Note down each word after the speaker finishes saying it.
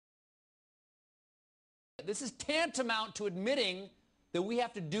This is tantamount to admitting that we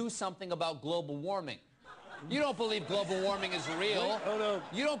have to do something about global warming. You don't believe global warming is real. Oh, no.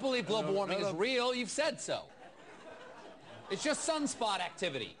 You don't believe global warming is real. You've said so. It's just sunspot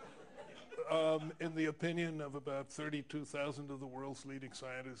activity. In the opinion of about 32,000 of the world's leading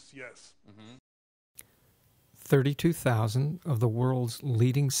scientists, yes. 32,000 of the world's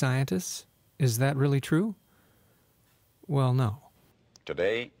leading scientists? Is that really true? Well, no.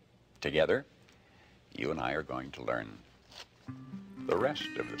 Today, together, you and I are going to learn the rest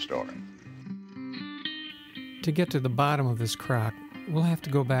of the story. To get to the bottom of this crock, we'll have to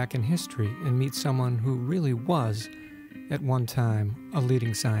go back in history and meet someone who really was, at one time, a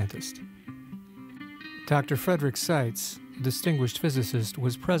leading scientist. Dr. Frederick Seitz, a distinguished physicist,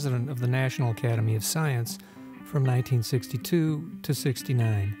 was president of the National Academy of Science from 1962 to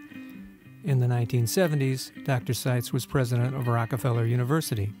 69. In the 1970s, Dr. Seitz was president of Rockefeller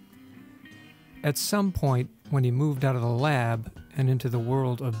University. At some point, when he moved out of the lab and into the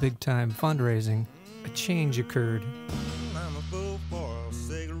world of big-time fundraising, a change occurred. I'm a fool for a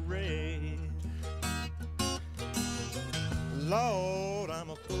cigarette. Lord, I'm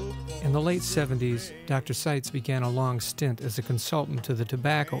a fool for In the late 70s, Dr. Seitz began a long stint as a consultant to the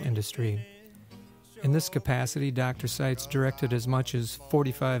tobacco industry. In this capacity, Dr. Seitz directed as much as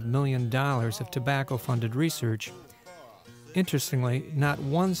 $45 million of tobacco-funded research. Interestingly, not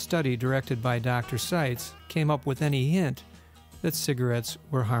one study directed by Dr. Seitz came up with any hint that cigarettes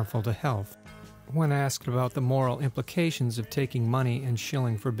were harmful to health. When asked about the moral implications of taking money and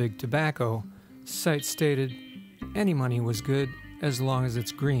shilling for big tobacco, Seitz stated, "Any money was good as long as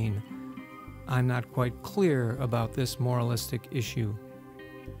it's green. I'm not quite clear about this moralistic issue."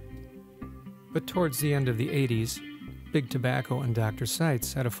 But towards the end of the 80s, Big Tobacco and Dr.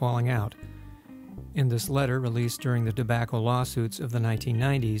 Seitz had a falling out. In this letter released during the tobacco lawsuits of the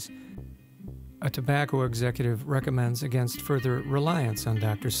 1990s, a tobacco executive recommends against further reliance on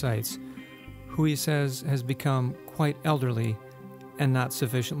Dr. Seitz, who he says has become quite elderly and not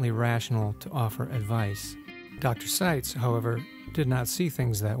sufficiently rational to offer advice. Dr. Seitz, however, did not see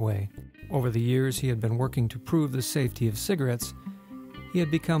things that way. Over the years he had been working to prove the safety of cigarettes. He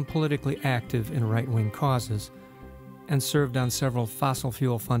had become politically active in right-wing causes and served on several fossil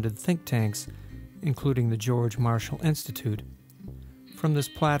fuel-funded think tanks, including the George Marshall Institute. From this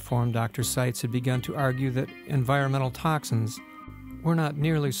platform, Dr. Seitz had begun to argue that environmental toxins were not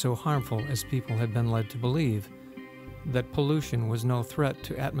nearly so harmful as people had been led to believe, that pollution was no threat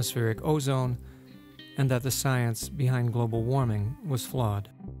to atmospheric ozone, and that the science behind global warming was flawed.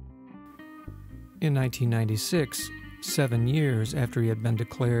 In 1996, 7 years after he had been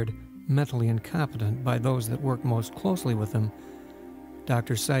declared mentally incompetent by those that worked most closely with him,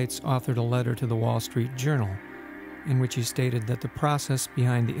 Dr. Seitz authored a letter to the Wall Street Journal in which he stated that the process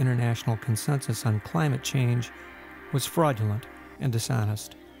behind the international consensus on climate change was fraudulent and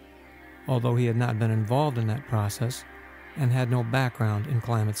dishonest, although he had not been involved in that process and had no background in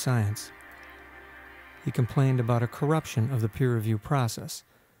climate science. He complained about a corruption of the peer review process,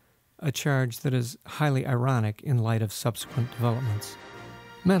 a charge that is highly ironic in light of subsequent developments.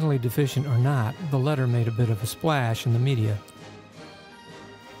 Mentally deficient or not, the letter made a bit of a splash in the media.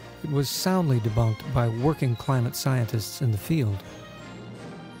 It was soundly debunked by working climate scientists in the field.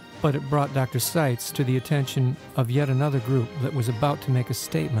 But it brought Dr. Seitz to the attention of yet another group that was about to make a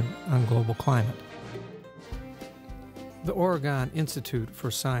statement on global climate. The Oregon Institute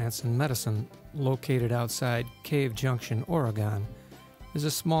for Science and Medicine, located outside Cave Junction, Oregon, is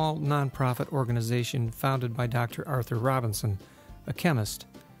a small nonprofit organization founded by Dr. Arthur Robinson, a chemist.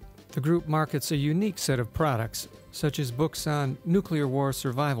 The group markets a unique set of products, such as books on nuclear war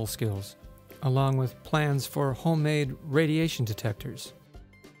survival skills, along with plans for homemade radiation detectors.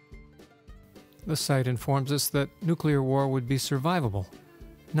 The site informs us that nuclear war would be survivable,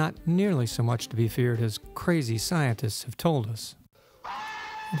 not nearly so much to be feared as crazy scientists have told us.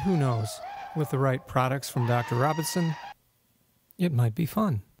 And who knows, with the right products from Dr. Robinson, it might be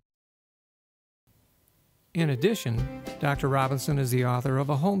fun. In addition, Dr. Robinson is the author of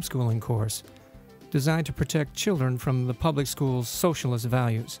a homeschooling course designed to protect children from the public school's socialist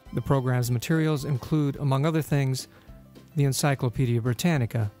values. The program's materials include, among other things, the Encyclopedia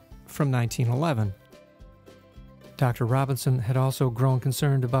Britannica from 1911. Dr. Robinson had also grown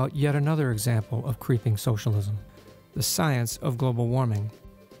concerned about yet another example of creeping socialism, the science of global warming.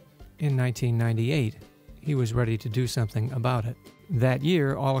 In 1998, he was ready to do something about it. That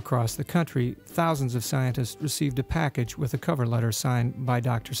year, all across the country, thousands of scientists received a package with a cover letter signed by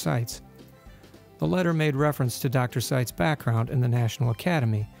Dr. Seitz. The letter made reference to Dr. Seitz's background in the National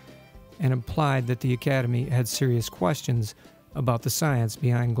Academy and implied that the Academy had serious questions about the science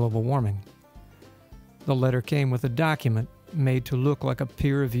behind global warming. The letter came with a document made to look like a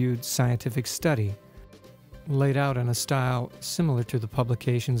peer-reviewed scientific study, laid out in a style similar to the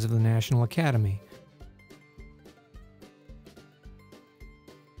publications of the National Academy.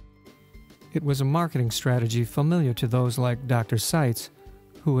 It was a marketing strategy familiar to those like Dr. Seitz,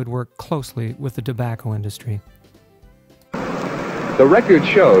 who had worked closely with the tobacco industry. The record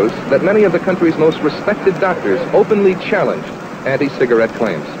shows that many of the country's most respected doctors openly challenged anti-cigarette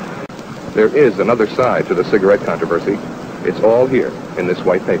claims. There is another side to the cigarette controversy. It's all here in this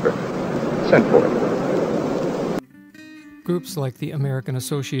white paper. Send for it. Groups like the American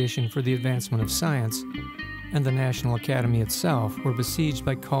Association for the Advancement of Science and the National Academy itself were besieged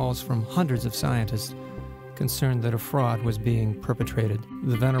by calls from hundreds of scientists concerned that a fraud was being perpetrated.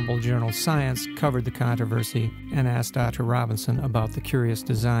 The venerable journal Science covered the controversy and asked Dr. Robinson about the curious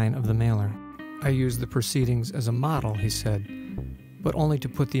design of the mailer. "I used the proceedings as a model," he said, "but only to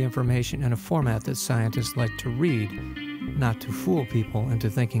put the information in a format that scientists like to read, not to fool people into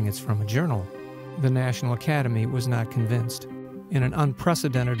thinking it's from a journal." The National Academy was not convinced. In an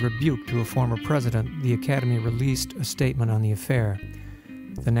unprecedented rebuke to a former president, the Academy released a statement on the affair.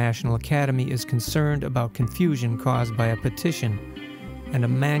 The National Academy is concerned about confusion caused by a petition and a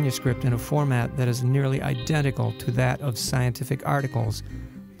manuscript in a format that is nearly identical to that of scientific articles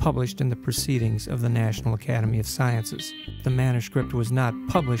published in the Proceedings of the National Academy of Sciences. The manuscript was not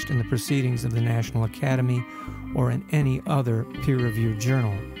published in the Proceedings of the National Academy or in any other peer-reviewed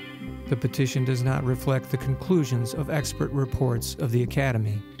journal. The petition does not reflect the conclusions of expert reports of the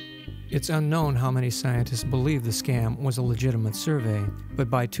Academy. It's unknown how many scientists believed the scam was a legitimate survey, but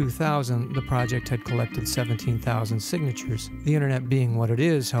by 2000, the project had collected 17,000 signatures. The internet being what it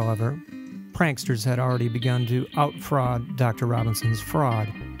is, however, pranksters had already begun to out-fraud Dr. Robinson's fraud.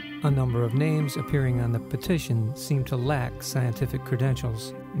 A number of names appearing on the petition seemed to lack scientific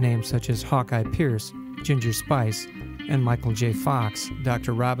credentials. Names such as Hawkeye Pierce, Ginger Spice, and Michael J. Fox.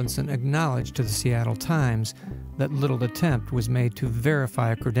 Dr. Robinson acknowledged to the Seattle Times that little attempt was made to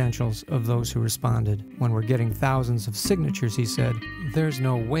verify credentials of those who responded. "When we're getting thousands of signatures," he said, "there's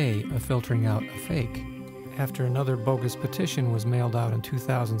no way of filtering out a fake." After another bogus petition was mailed out in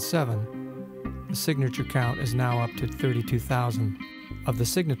 2007, the signature count is now up to 32,000. Of the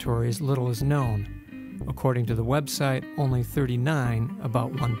signatories, little is known. According to the website, only 39,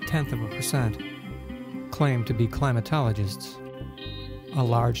 about 1/10%, claim to be climatologists. A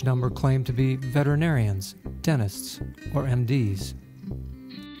large number claim to be veterinarians, dentists, or MDs.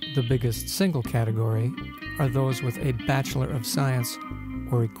 The biggest single category are those with a Bachelor of Science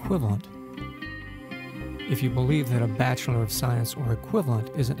or equivalent. If you believe that a Bachelor of Science or equivalent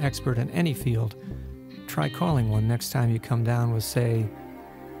is an expert in any field, try calling one next time you come down with, say,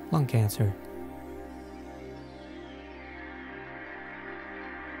 lung cancer.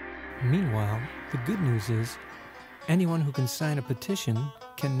 Meanwhile, the good news is anyone who can sign a petition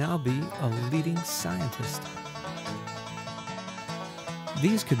can now be a leading scientist.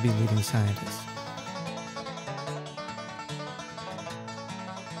 These could be leading scientists.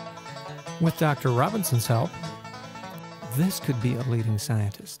 With Dr. Robinson's help, this could be a leading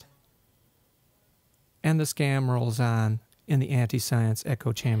scientist. And the scam rolls on in the anti-science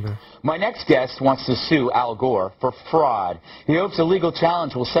echo chamber. My next guest wants to sue Al Gore for fraud. He hopes a legal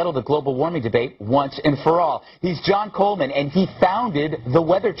challenge will settle the global warming debate once and for all. He's John Coleman, and he founded the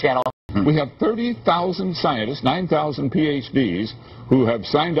Weather Channel. We have 30,000 scientists, 9,000 PhDs, who have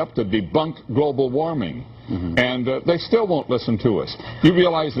signed up to debunk global warming. And they still won't listen to us. You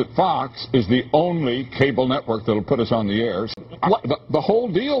realize that Fox is the only cable network that will put us on the air. The whole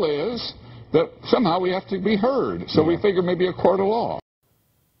deal is that somehow we have to be heard. So we figure maybe a court of law.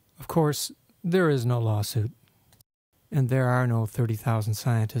 Of course, there is no lawsuit, and there are no 30,000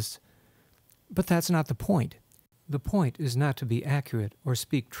 scientists. But that's not the point. The point is not to be accurate or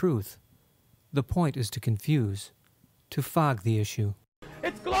speak truth. The point is to confuse, to fog the issue.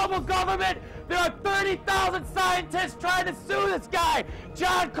 It's global government! There are 30,000 scientists trying to sue this guy!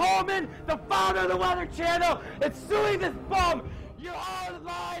 John Coleman, the founder of the Weather Channel, is suing this bum! You're all in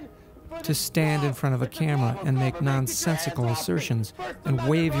line! To stand in front of a camera and make nonsensical assertions and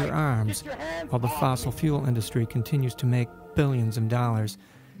wave your arms while the fossil fuel industry continues to make billions of dollars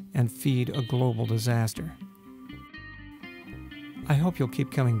and feed a global disaster. I hope you'll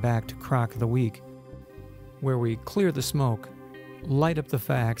keep coming back to Crock of the Week, where we clear the smoke, light up the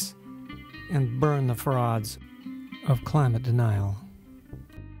facts, and burn the frauds of climate denial.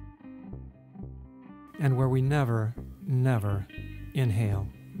 And where we never, never inhale.